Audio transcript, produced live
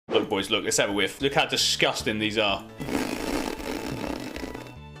boys. Look, let's have a whiff. Look how disgusting these are.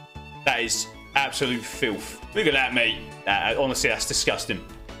 That is absolute filth. Look at that, mate. Honestly, that's disgusting.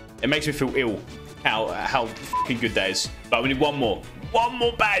 It makes me feel ill how fucking good that is. But we need one more. One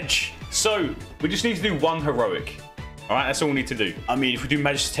more badge. So, we just need to do one heroic. Alright, that's all we need to do. I mean, if we do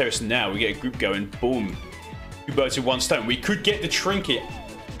Magic Terrace now, we get a group going. Boom. 2 birds with 1 stone. We could get the trinket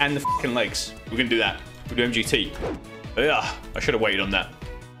and the fucking legs. We're going to do that. We'll do MGT. Yeah, I should have waited on that.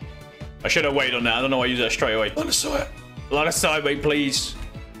 I should have waited on that. I don't know why I use that straight away. Line of sight. Line of sight, mate, please.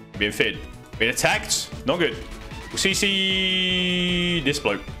 Being fed. Being attacked. Not good. We'll CC this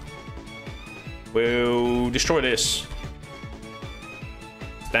bloke. We'll destroy this.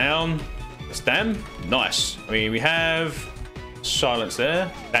 Down. That's damn. Nice. I mean, we have silence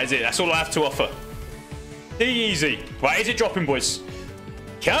there. That is it. That's all I have to offer. Easy. Right, is it dropping, boys?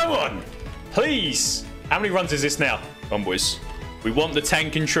 Come on. Please. How many runs is this now? Come on, boys. We want the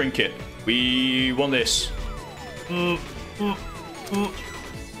tank and trinket. We want this.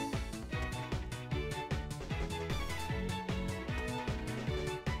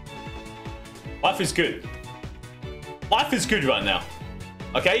 Life is good. Life is good right now.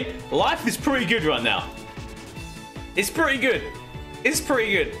 Okay? Life is pretty good right now. It's pretty good. It's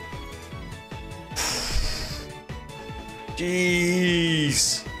pretty good.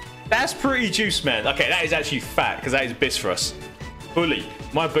 Jeez. That's pretty juice, man. Okay, that is actually fat, because that is bits for us. Bully.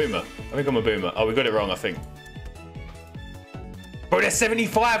 My boomer. I think I'm a boomer. Oh, we got it wrong, I think. Bro, they're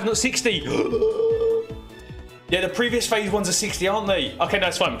 75, not 60. Yeah, the previous phase ones are 60, aren't they? Okay, no,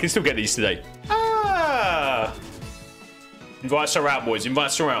 it's fine. We can still get these today. Ah. Invite us out, boys. Invite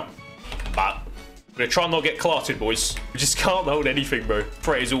us out. But we're going to try and not get clotted, boys. We just can't hold anything, bro.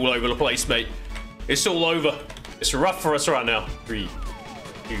 Prey's all over the place, mate. It's all over. It's rough for us right now. 3,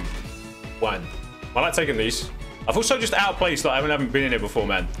 2, 1. I like taking these. I've also just outplaced, like, I haven't been in here before,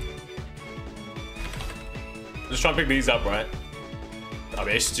 man. Just try and pick these up, right? I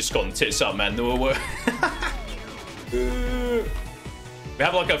mean, it's just gotten tits up, man. We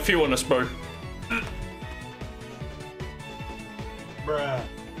have like a few on us, bro. Bruh.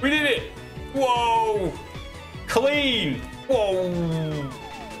 We did it! Whoa! Clean! Whoa!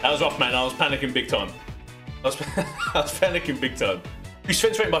 That was rough, man. I was panicking big time. I was panicking big time. Increase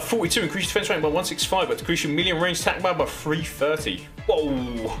defense rating by 42, increase defense rating by 165, but decrease your million range attack by 330.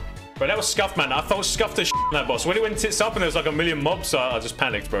 Whoa! Bro, that was scuffed, man. I felt scuffed as shit on that boss. When it went tits up and there was like a million mobs, I just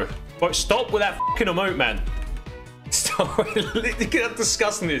panicked, bro. Bro, stop with that fucking emote, man. Stop. Look at how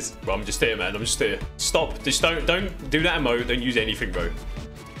disgusting it is. Bro, I'm just here, man. I'm just here. Stop. Just don't do that emote. Don't use anything, bro.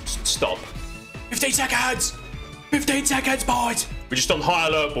 Just stop. 15 seconds! 15 seconds, boys! We're just on high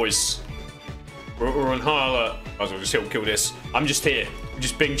alert, boys. We're on high alert. Might as well just kill this. I'm just here. I'm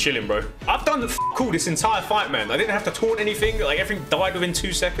just being chilling, bro. I've done the all this entire fight, man. I didn't have to taunt anything. Like, everything died within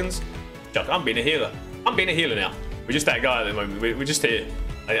 2 seconds. I'm being a healer. I'm being a healer now. We're just that guy at the moment. We're just here.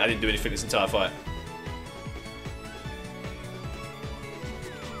 I didn't do anything this entire fight.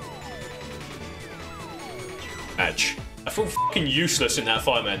 Match. I feel fucking useless in that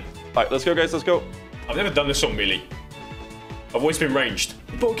fight, man. Alright, let's go, guys. Let's go. I've never done this on melee. I've always been ranged.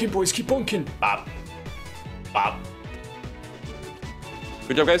 Keep bonking, boys. Keep bonking. Bap. Bap.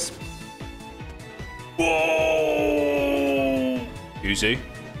 Good job, guys. Whoa! Yuzu.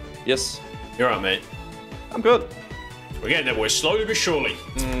 Yes. You're right, mate. I'm good. We're getting there, boys. Slowly but surely.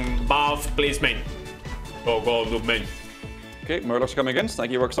 Bath, please, main. Oh, God, good main. Okay, Murlocs are coming again.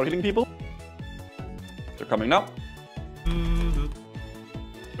 Snaky work start hitting people. They're coming now.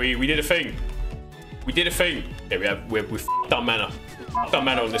 We did a thing. We did a thing. Yeah, we f***ed up mana. F***ed up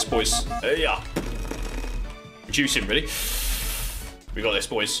mana on this, boys. Yeah. Reduce him, really. We got this,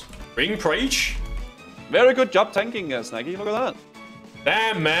 boys. Ring Prage. Very good job tanking, Snaky. Look at that.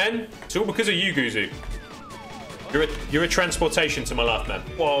 Damn, man. It's all because of you, Guzu. You're a transportation to my life, man.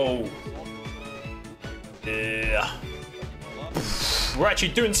 Whoa. Yeah. We're actually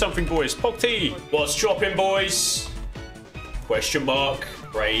doing something, boys. Pog T. What's dropping, boys? Question mark.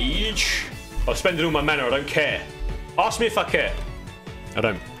 Rage. I've spent all my mana. I don't care. Ask me if I care. I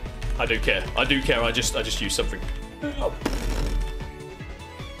don't. I do care. I do care. I just use something.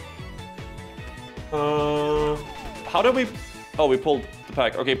 How do we... Oh, we pulled the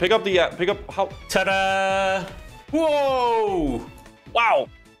pack. Okay, pick up the... pick up... How... Ta-da! Whoa! Wow!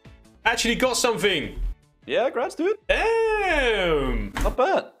 Actually got something. Yeah, congrats, dude. Damn! Not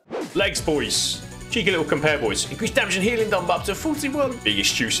bad. Legs, boys. Cheeky little compare, boys. Increased damage and healing done by up to 41.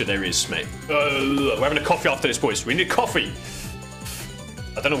 Biggest juicer there is, mate. We're having a coffee after this, boys. We need coffee.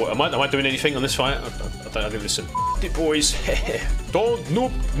 I don't know what. Am I doing anything on this fight? I don't listen. It, boys. Don't.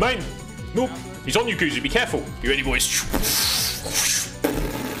 Nope. Main. Nope. He's on you, Guzu. Be careful. You ready, boys?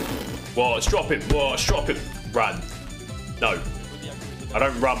 Whoa, it's dropping. Whoa, it's dropping. Run. No. I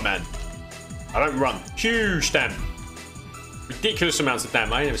don't run, man. I don't run. Huge damn. Ridiculous amounts of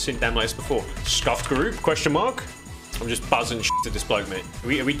damn. I ain't never seen damn like this before. Scuffed group? Question mark? I'm just buzzing shit to this bloke, mate.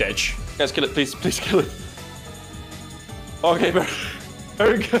 Are we dead? Guys, kill it, please. Please kill it. Okay,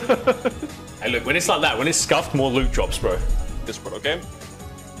 very good. Hey, look, when it's like that, when it's scuffed, more loot drops, bro. Discord, okay?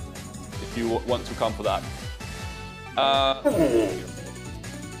 If you want to come for that.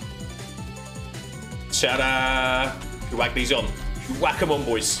 Ta-da! You whack these on. You whack them on,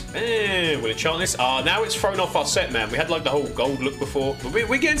 boys. Will it chant this? Now it's thrown off our set, man. We had like the whole gold look before. But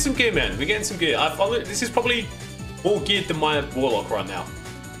we're getting some gear, man. We're getting some gear. This is probably more geared than my Warlock right now.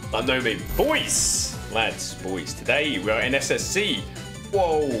 I know me. Boys! Lads, boys. Today we are in SSC.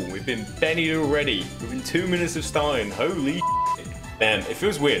 Whoa, we've been bennied already. Within 2 minutes of starting. Holy shit. Man, it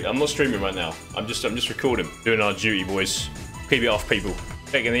feels weird. I'm not streaming right now. I'm just recording. Doing our duty, boys. Keep it off, people.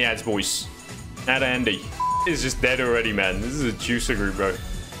 Taking the ads, boys. Not Andy. Is just dead already, man. This is a juicer group, bro.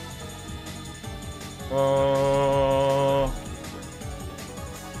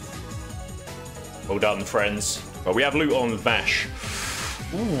 Well done, friends. Well, we have loot on Vash.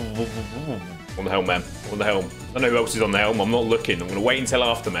 Ooh. On the helm, man. On the helm. I don't know who else is on the helm. I'm not looking. I'm going to wait until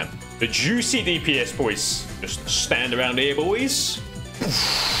after, man. The juicy DPS, boys. Just stand around here, boys.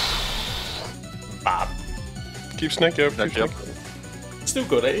 Bam. Keep snacking up. Keep snacking. Still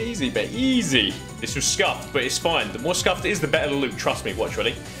got it. Easy, but easy. This was scuffed, but it's fine. The more scuffed it is, the better the loot. Trust me. Watch,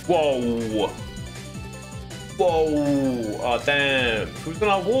 ready? Whoa. Whoa. Oh, damn. Who's on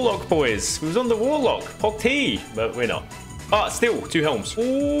our Warlock, boys? Who's on the Warlock? Pog T. But we're not. Ah, still. 2 helms.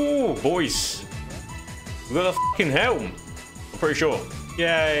 Ooh, boys. We got a fucking helm. I'm pretty sure.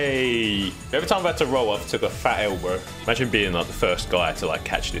 Yay. Every time I've had to roll, I've took a fat L, bro. Imagine being like the first guy to like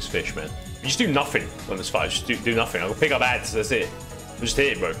catch this fish, man. You just do nothing on this fight. Just do nothing. I'll pick up ads. That's it. I'm just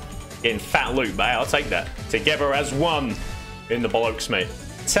here, bro. Getting fat loot, mate. I'll take that. Together as one in the blokes, mate.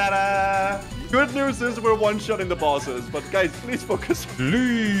 Ta-da! Good news is we're one-shotting the bosses, but guys, please focus.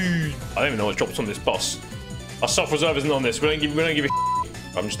 Loot. I don't even know what drops on this boss. Our soft reserve isn't on this. We don't give a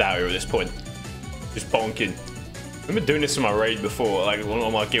I'm just out here at this point. Just bonking. I've been doing this in my raid before, like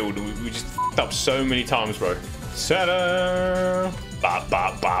on my guild. We just f***ed up so many times, bro. Ta-da! Bop,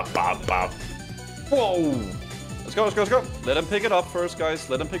 bop, bop, bop, bop. Whoa! Let's go, let's go, let's go. Let him pick it up first, guys.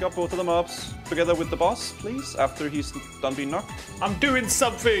 Let him pick up both of the mobs together with the boss, please, after he's done being knocked. I'm doing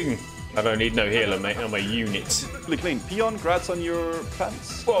something! I don't need no healer, mate. I'm a unit. Really clean. Peon, grats on your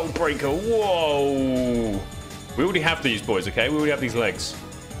pants. Whoa, breaker. Whoa! We already have these, boys, okay? We already have these legs.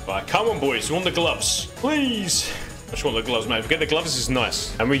 Right, come on, boys. We want the gloves. Please. I just want the gloves, man. Forget the gloves. This is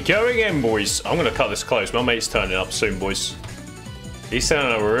nice. And we go again, boys. I'm going to cut this close. My mate's turning up soon, boys. He's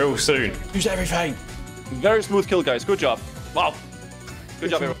turning up real soon. Use everything. Very smooth kill, guys. Good job. Wow. Good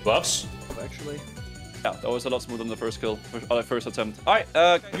job, everyone. Gloves? Actually. Yeah, that was a lot smoother than the first kill. First attempt. Alright,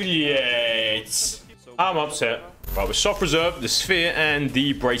 Yes. I'm upset. Right, with soft reserve, the sphere, and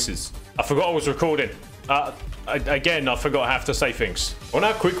the braces. I forgot I was recording. Again, I forgot I have to say things. I wonder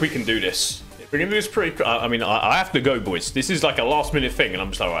how quick we can do this. We're gonna do this pretty. I mean, I have to go, boys. This is like a last-minute thing, and I'm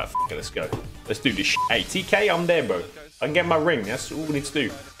just like, alright, f it, let's go. Let's do this. Hey, TK, I'm there, bro. I can get my ring. That's all we need to do.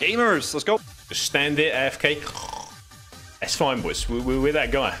 Gamers, let's go. Just stand there, AFK. That's fine, boys. We're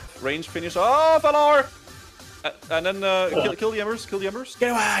that guy. Range finish. Oh, Valar! And then kill the embers. Kill the embers.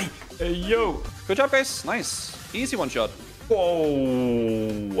 Get away! Hey, yo! Good job, guys. Nice. Easy one shot.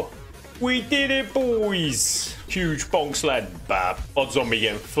 Whoa! We did it, boys! Huge bonks, lad. Bab. Odds on me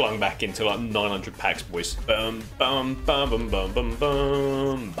getting flung back into like 900 packs, boys. Bum, bum, bum, bum, bum, bum,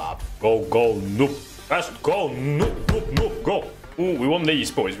 bum. Bab. Go, go, nope. Let's go, nope, nope, nope, go. Ooh, we want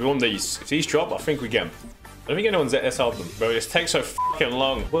these, boys. We want these. If these drop, I think we get them. I don't think anyone's SR'd them, bro. This takes so fucking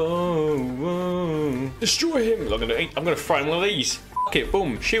long. Whoa, whoa. Destroy him. I'm gonna throw one of these. Fuck it,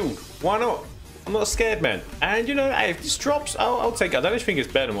 boom, shield. Why not? I'm not scared, man. And you know, hey, if this drops, I'll take it. I don't think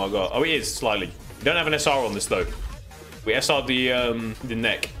it's better than what I got. Oh, it is slightly. We don't have an SR on this though. We SR'd the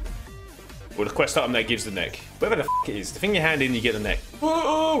neck. Well, the quest item that gives the neck. Whatever the fuck it is. The thing you hand in, you get the neck.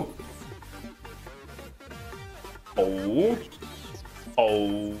 Whoa! Oh.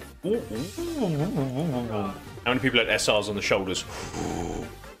 Oh. How many people had SRs on the shoulders?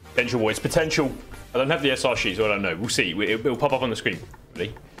 Potential, boys. Potential. I don't have the SR sheet, so I don't know. We'll see. It'll pop up on the screen.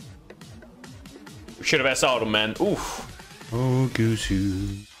 Ready? We should have SR'd them, man. Oof. Oh, Goose,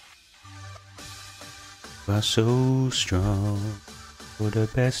 you are so strong. For the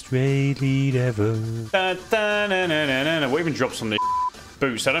best raid lead ever. Da, da, na, na, na, na, na. What even drops on the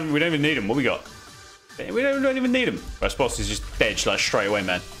boots? We don't even need them. What we got? We don't even need them. First boss is just dead like straight away,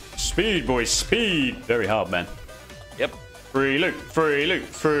 man. Speed, boys, speed. Very hard, man. Yep. Free loot, free loot,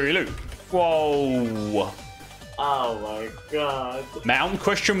 free loot. Whoa. Oh my god. Mountain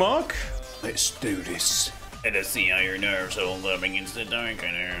question mark? Let's do this. Let us see how your nerves hold up against the dark.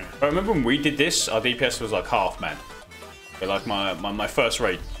 I remember when we did this, our DPS was like half, man. But like my first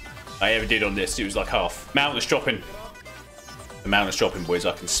raid I ever did on this, it was like half. Mountain's dropping. The mountain's dropping, boys.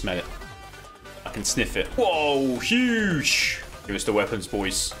 I can smell it. I can sniff it. Whoa, huge. Give us the weapons,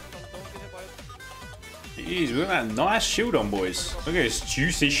 boys. Jeez, look at that nice shield on, boys. Look at this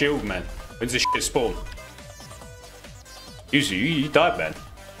juicy shield, man. When's this shit spawn? You died, man.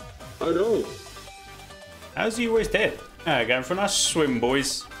 I know. How's he always dead? Ah, going for a nice swim,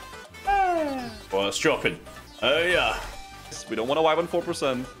 boys. Ah. Well, it's dropping. Oh, yeah. We don't want to wipe on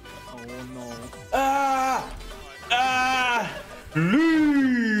 4%. Oh no. Ah! Ah!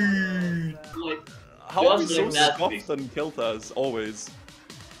 Loot! Like, How are we just so like that scuffed and killed as always?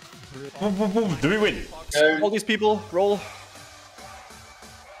 Do we win? All these people, roll.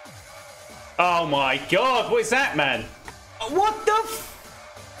 Oh my god, what is that, man? What the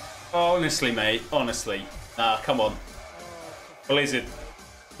honestly, mate, honestly. Nah, come on. Blizzard.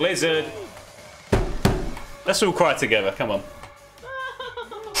 Blizzard. Let's all cry together, come on.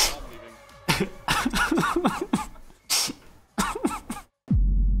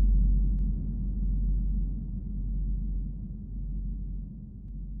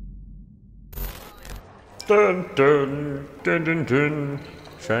 Dun dun dun dun dun.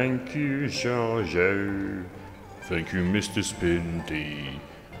 Thank you, Jean-Jo. Thank you, Mr. Spindy.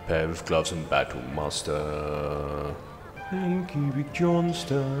 Pair of gloves and Battle Master. Thank you, Big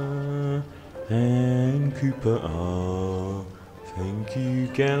Johnster. And Cooper R. Thank you,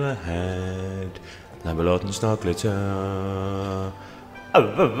 Galahad. Lamberlot and Starglitter.